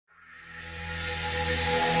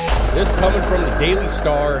This coming from the Daily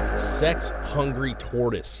Star, sex-hungry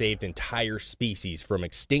tortoise saved entire species from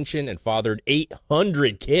extinction and fathered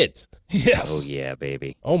 800 kids. Yes. Oh, yeah,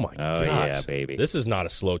 baby. Oh, my gosh. Yeah, baby. This is not a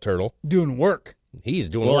slow turtle. Doing work. He's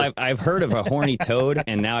doing work. I've heard of a horny toad,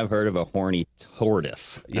 and now I've heard of a horny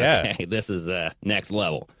tortoise. Yeah. Okay, this is next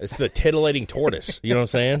level. It's the titillating tortoise. You know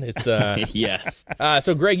what I'm saying? It's Yes.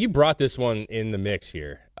 So, Greg, you brought this one in the mix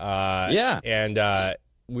here. Yeah. And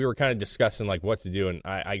we were kind of discussing, like, what to do, and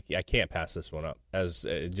I can't pass this one up as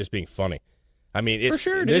just being funny. I mean, For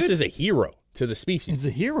sure, this dude. is a hero to the species. He's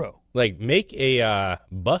a hero. Like, make a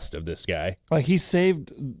bust of this guy. Like, he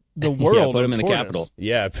saved the world. put him in the tortoise. capital.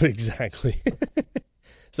 Yeah, exactly.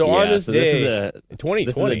 So Yeah, on this so day, this is a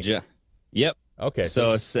 2020. Yep. Okay.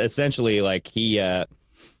 So it's essentially like he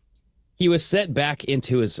was set back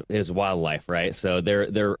into his wildlife, right? So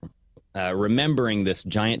they're remembering this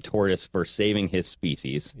giant tortoise for saving his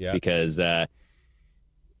species. Yeah. Because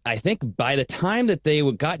I think by the time that they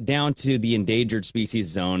got down to the endangered species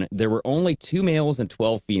zone, there were only 2 males and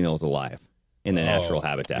 12 females alive in the natural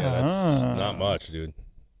habitat. Yeah, that's not much, dude.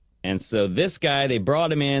 And so this guy, they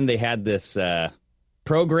brought him in. They had this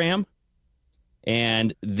program,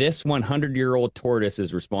 and this 100-year-old tortoise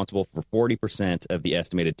is responsible for 40% of the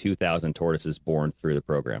estimated 2,000 tortoises born through the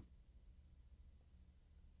program.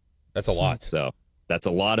 That's a lot. So that's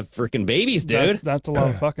a lot of freaking babies, dude. That's a lot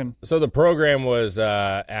of fucking. So the program was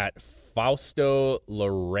at Fausto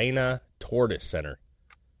Lorena Tortoise Center.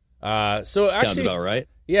 So actually, Sounds about right.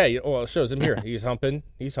 Yeah, well, it shows him here. He's humping.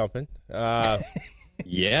 Yeah.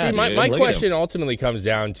 See, my question ultimately comes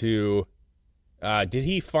down to, did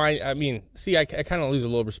he find? I mean, see, I kind of lose a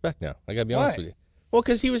little respect now. I gotta be honest with you. Well,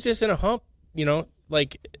 because he was just in a hump,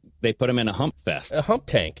 like They put him in a hump fest. a hump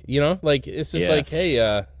tank, like it's just like,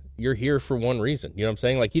 hey, you're here for one reason. You know what I'm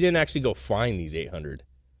saying? Like, he didn't actually go find these 800.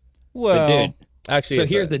 Well, But dude, Actually,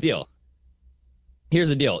 so here's the deal.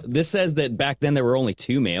 This says that back then there were only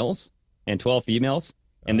 2 males and 12 females,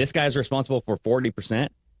 and this guy's responsible for 40%.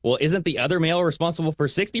 Well, isn't the other male responsible for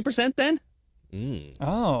 60% then?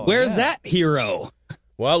 Oh, Where's that hero?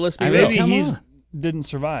 Well, let's be I real. mean, Maybe Come he on. didn't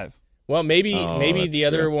survive. Well, maybe that's the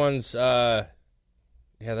other true. ones. Yeah,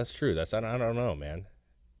 that's true. I don't know, man.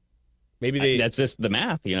 Maybe they. That's just the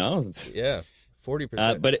math, Yeah,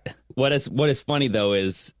 40%. But what is funny though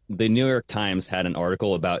is the New York Times had an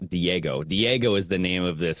article about Diego. Diego is the name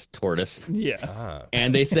of this tortoise, Yeah.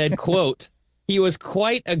 and they said, "quote He was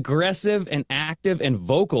quite aggressive and active and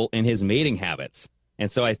vocal in his mating habits,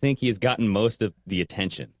 and so I think he's gotten most of the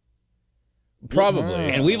attention." Probably.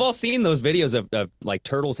 And we've all seen those videos of like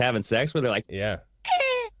turtles having sex where they're like, Yeah.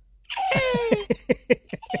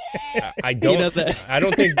 I don't. You know that-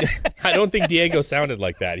 I don't think Diego sounded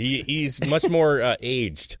like that. He's much more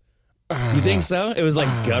aged. "You think so?" It was like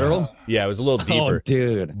guttural. Yeah, it was a little Oh, deeper.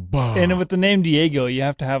 dude. And with the name Diego, you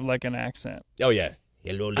have to have like an accent. Oh yeah.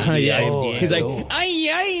 Hello, lady. Oh, yeah. I am Diego. He's like, ay,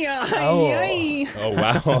 ay, ay, ay.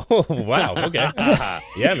 Oh wow, wow. Okay,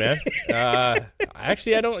 yeah, man.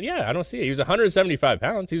 Actually, I don't see it. He was 175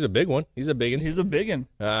 pounds. He's a big one. He's a big one. He's a big one.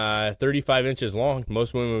 35 inches long.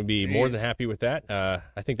 Most women would be more than happy with that.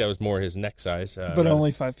 I think that was more his neck size. But only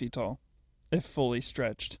 5 feet tall, if fully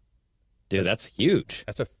stretched. Dude, that's huge.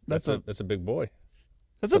 That's a big boy.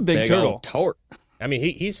 That's a big turtle. old tort. I mean,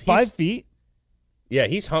 he's 5 feet. Yeah,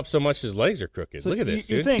 he's humped so much his legs are crooked. So Look at this,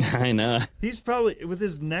 you dude. think I know. he's probably, with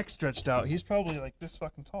his neck stretched out, he's probably like this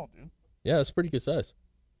fucking tall, dude. Yeah, that's pretty good size.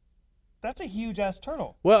 That's a huge ass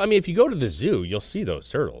turtle. Well, I mean, if you go to the zoo, you'll see those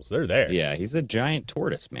turtles. They're there. Yeah, he's a giant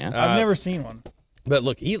tortoise, man. I've never seen one. But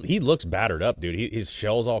look, he looks battered up, dude. His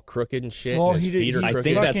shell's all crooked and shit. Well, and his feet are I crooked.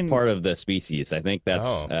 think that's fucking- part of the species. I think that's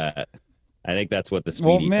I think that's what the species.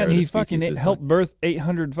 Well, man, or the he species fucking is helped birth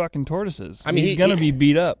 800 fucking tortoises. I mean, he's gonna be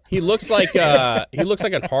beat up. He looks like a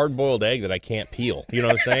hard-boiled egg that I can't peel. You know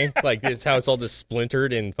what I'm saying? Like, it's how it's all just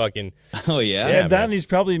splintered and fucking. like. Oh yeah. Yeah, that man. and he's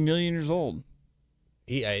probably 1,000,000 years old.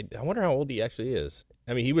 I wonder how old he actually is.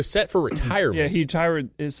 I mean, he was set for retirement. Yeah, he retired.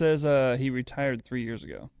 It says he retired 3 years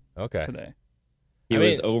ago Okay. today. He I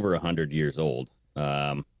was mean- over 100 years old.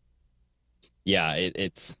 Yeah,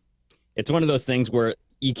 it's one of those things where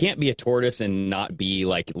you can't be a tortoise and not be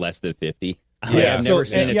like less than 50. Yeah. I've never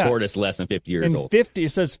So, seen a yeah. tortoise less than 50 years And old. 50, it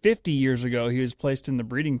says 50 years ago he was placed in the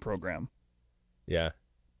breeding program. Yeah.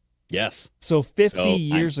 Yes. So 50 So,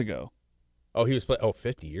 years ago. Oh, he was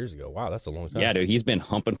 50 years ago. Wow, that's a long time. Yeah, dude, he's been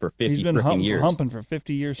humping for 50 He's been freaking years. humping for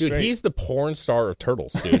 50 years Dude, straight. he's the porn star of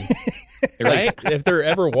turtles, dude. Right? Like, if there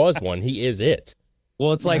ever was one, he is it.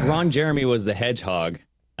 Well, it's like Ron Jeremy was the hedgehog.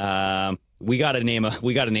 We got to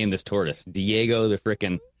name this tortoise Diego the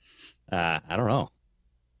frickin' I don't know.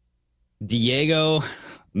 Diego,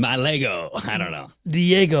 my Lego. I don't know.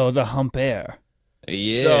 Diego the Humper.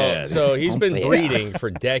 Yeah. So he's been breeding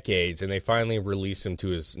for decades, and they finally released him to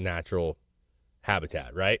his natural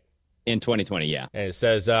habitat, right? In 2020, yeah. And it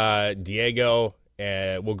says Diego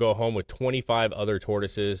will go home with 25 other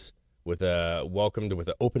tortoises welcomed with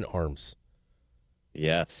open arms.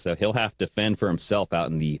 Yes, so he'll have to fend for himself out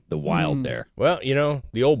in the wild there. Well,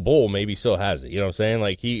 the old bull maybe still has it. You know what I'm saying?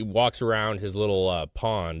 Like, he walks around his little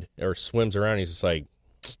pond or swims around. He's just like,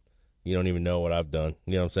 you don't even know what I've done.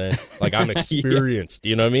 You know what I'm saying? Like, I'm experienced.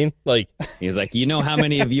 You know what I mean? Like, he's like, you know how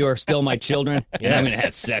many of you are still my children? And I'm going to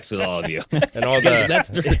have sex with all of you. And all that's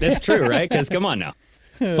true, right? Because come on now.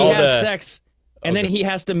 He has sex, and then he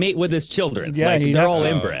has to mate with his children. Yeah, they're all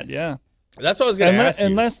inbred. Yeah. That's what I was going to ask you.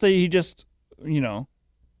 Unless he just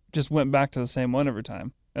went back to the same one every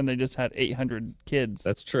time, and they just had 800 kids.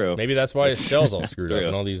 That's true. Maybe that's why his cell's all screwed up,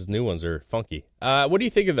 and all these new ones are funky. What do you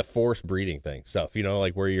think of the forced breeding thing stuff?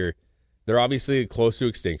 Like where they're obviously close to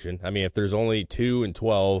extinction. I mean, if there's only 2 and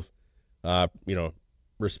 12,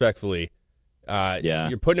 respectfully,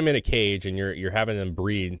 you're putting them in a cage and you're having them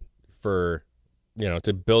breed for,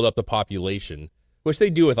 to build up the population, which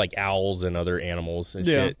they do with like owls and other animals and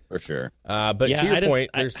shit. For sure. But to your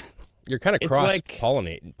point, you're kind of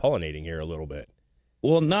cross-pollinating here a little bit.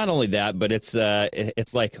 Well, not only that, but it's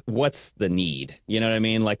like, what's the need? You know what I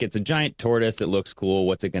mean? Like, it's a giant tortoise that looks cool.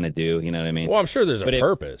 What's it going to do? You know what I mean? Well, I'm sure there's a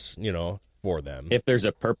purpose, for them. If there's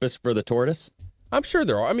a purpose for the tortoise? I'm sure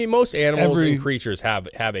there are. I mean, most animals and creatures have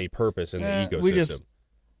a purpose in the ecosystem.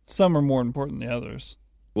 Some are more important than the others.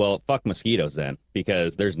 Well, fuck mosquitoes then,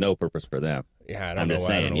 because there's no purpose for them. Yeah, I don't know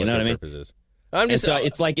what I mean? Purpose is.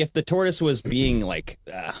 It's like if the tortoise was being like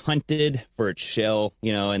hunted for its shell,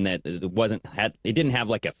 and that it didn't have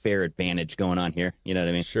like a fair advantage going on here. You know what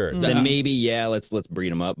I mean? Sure. Then maybe let's breed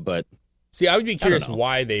them up. But see, I would be curious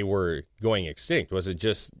why they were going extinct. Was it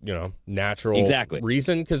just natural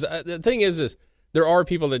reason? Because the thing is there are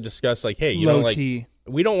people that discuss like, hey,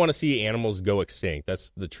 we don't want to see animals go extinct.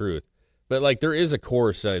 That's the truth. But like there is a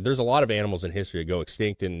course. There's a lot of animals in history that go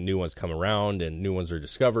extinct and new ones come around and new ones are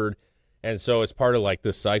discovered. And so it's part of like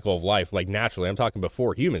this cycle of life, like naturally. I'm talking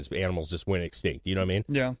before humans, animals just went extinct. You know what I mean?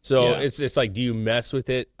 Yeah. So it's like, do you mess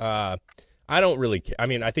with it? I don't really. I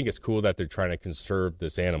mean, I think it's cool that they're trying to conserve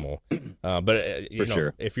this animal. But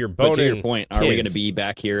sure, if you're boning, but to your point, are we going to be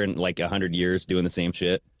back here in like 100 years doing the same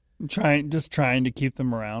shit? Trying to keep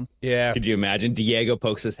them around. Yeah. Could you imagine? Diego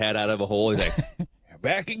pokes his head out of a hole. He's like,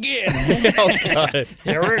 back again. Oh, God.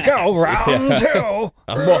 Here we go. Round 2.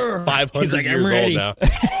 I'm 500 like, years ready. old now.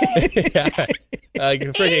 Like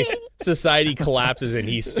freaking society collapses and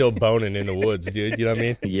he's still boning in the woods, dude. You know what I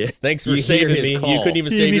mean? Yeah. Thanks for saving me. Call. You couldn't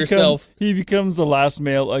even save yourself. He becomes the last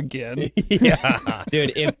male again. Yeah.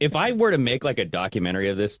 Dude, if I were to make like a documentary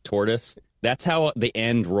of this tortoise, that's how the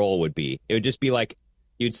end roll would be. It would just be like,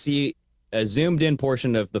 you'd see a zoomed in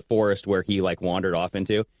portion of the forest where he like wandered off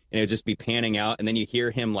into, and it would just be panning out, and then you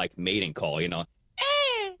hear him like mating call, and then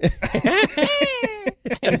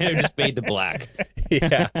it would just fade to black.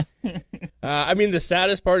 Yeah. I mean, the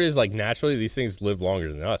saddest part is like naturally these things live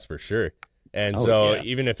longer than us for sure. And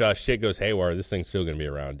even if shit goes haywire, this thing's still going to be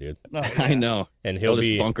around, dude. Oh, yeah. I know. And he'll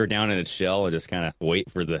just bunker down in its shell and just kind of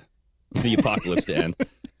wait for the apocalypse to end.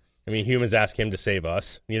 I mean, humans ask him to save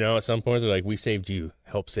us. At some point, they're like, we saved you.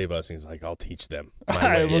 Help save us. And he's like, I'll teach them.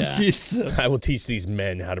 I will teach them. I will teach these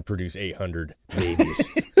men how to produce 800 babies.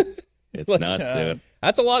 It's nuts, dude.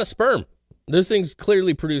 That's a lot of sperm. Those things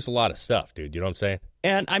clearly produce a lot of stuff, dude. You know what I'm saying?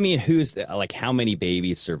 And I mean, how many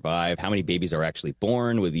babies survive? How many babies are actually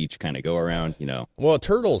born with each kind of go around? Well,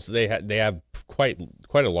 turtles they have quite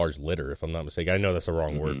a large litter, if I'm not mistaken. I know that's the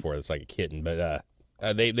wrong word for it. It's like a kitten, but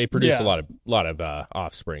they produce a lot of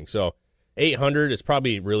offspring. So 800 is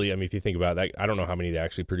probably really. I mean, if you think about that, I don't know how many they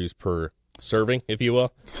actually produce per serving, if you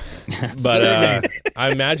will. But I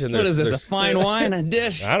imagine there's. What is this? A fine wine, a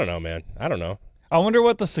dish? I don't know, man. I don't know. I wonder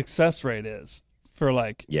what the success rate is for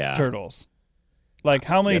turtles. Like,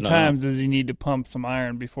 how many times does he need to pump some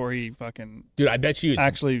iron before he fucking... Dude, I bet you...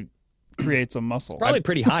 actually creates a muscle. Probably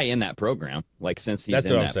pretty high in that program, like since he's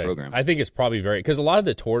in that program. I think it's probably very... Because a lot of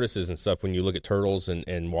the tortoises and stuff, when you look at turtles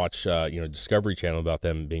and watch Discovery Channel about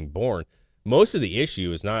them being born, most of the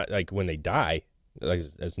issue is not like when they die, like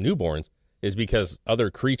as newborns, is because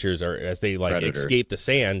other creatures are, as they like Predators. escape the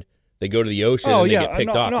sand, they go to the ocean and they get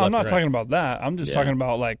picked off. No, I'm not talking about that. I'm just talking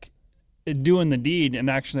about like it doing the deed and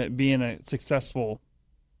actually it being a successful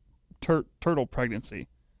turtle pregnancy.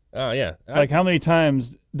 Oh, yeah. Like how many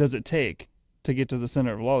times does it take to get to the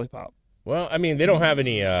center of a lollipop? Well, I mean, they don't have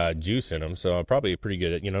any juice in them, so probably pretty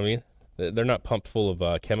good at, you know what I mean? They're not pumped full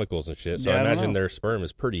of chemicals and shit. So I imagine their sperm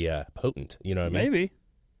is pretty potent. You know what I mean? Maybe.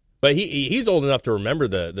 But he's old enough to remember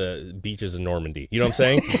the beaches in Normandy. You know what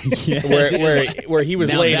I'm saying? Yes, where he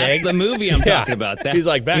was laying eggs. That's the movie I'm talking about. He's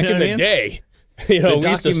like, back in the day, we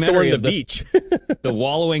used to storm the beach. The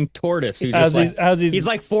wallowing tortoise. Who's he's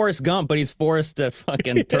like Forrest Gump, but he's Forrest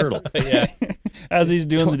fucking turtle. Yeah. As he's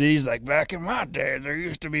doing the deed, he's like, back in my day, there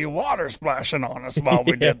used to be water splashing on us while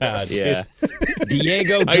we did this. Yeah.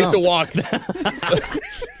 Diego Gump. I used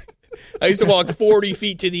to walk 40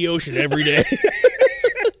 feet to the ocean every day.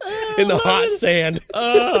 In the hot sand.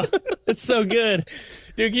 Oh, it's so good.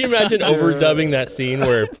 Dude, can you imagine overdubbing that scene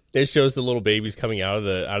where it shows the little babies coming out of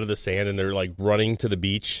the sand and they're like running to the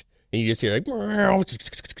beach and you just hear like,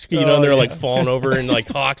 and they're like falling over and like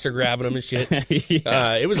hawks are grabbing them and shit.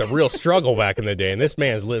 It was a real struggle back in the day, and this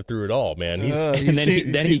man's lived through it all, man.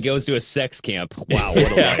 He goes to a sex camp. Wow,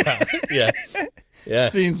 what a life. Yeah.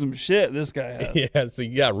 Seen some shit this guy has. Yeah, so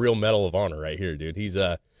you got real Medal of Honor right here, dude.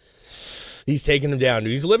 He's taking him down,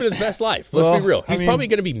 dude. He's living his best life. Let's be real. He's probably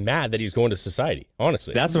going to be mad that he's going to society,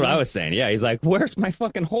 honestly. That's what I was saying. Yeah, he's like, where's my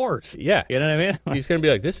fucking horse? Yeah. You know what I mean? He's going to be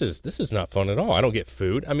like, this is not fun at all. I don't get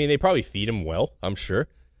food. I mean, they probably feed him well, I'm sure.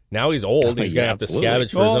 Now he's old. He's going to have to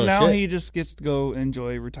scavenge for his own now shit. He just gets to go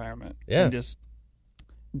enjoy retirement. Yeah. And just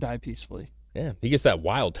die peacefully. Yeah. He gets that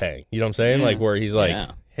wild tang. You know what I'm saying? Yeah. Like where he's like,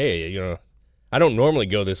 hey, I don't normally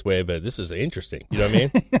go this way, but this is interesting. You know what I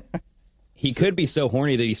mean? He could be so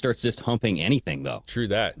horny that he starts just humping anything, though. True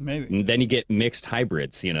that. Maybe. And then you get mixed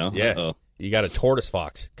hybrids, Yeah. Uh-oh. You got a tortoise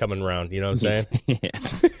fox coming around, you know what I'm saying? Yeah.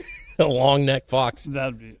 A long neck fox.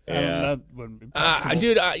 That wouldn't be possible.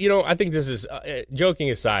 Dude, I think this is, joking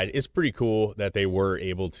aside, it's pretty cool that they were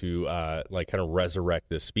able to, kind of resurrect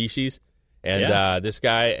this species. And this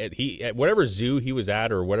guy, at whatever zoo he was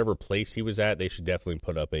at or whatever place he was at, they should definitely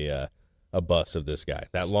put up a bust of this guy.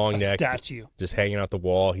 That long neck statue just hanging out the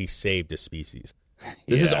wall. He saved a species.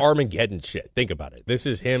 This is Armageddon shit. Think about it. This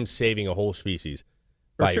is him saving a whole species.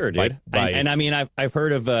 For sure, dude. And I mean, I've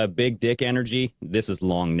heard of big dick energy. This is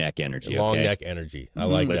long neck energy. Long neck energy. I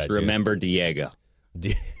like that. Let's remember Diego.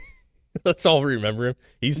 Let's all remember him.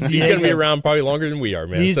 He's going to be around probably longer than we are,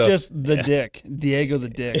 man. He's just the dick. Diego the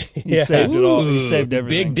dick. He saved it all. He saved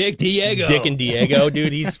everything. Big dick Diego. Dick and Diego,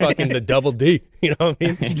 dude. He's fucking the double D. You know what I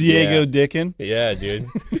mean? Diego Dickin. Yeah, dude.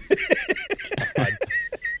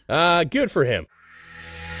 Good for him.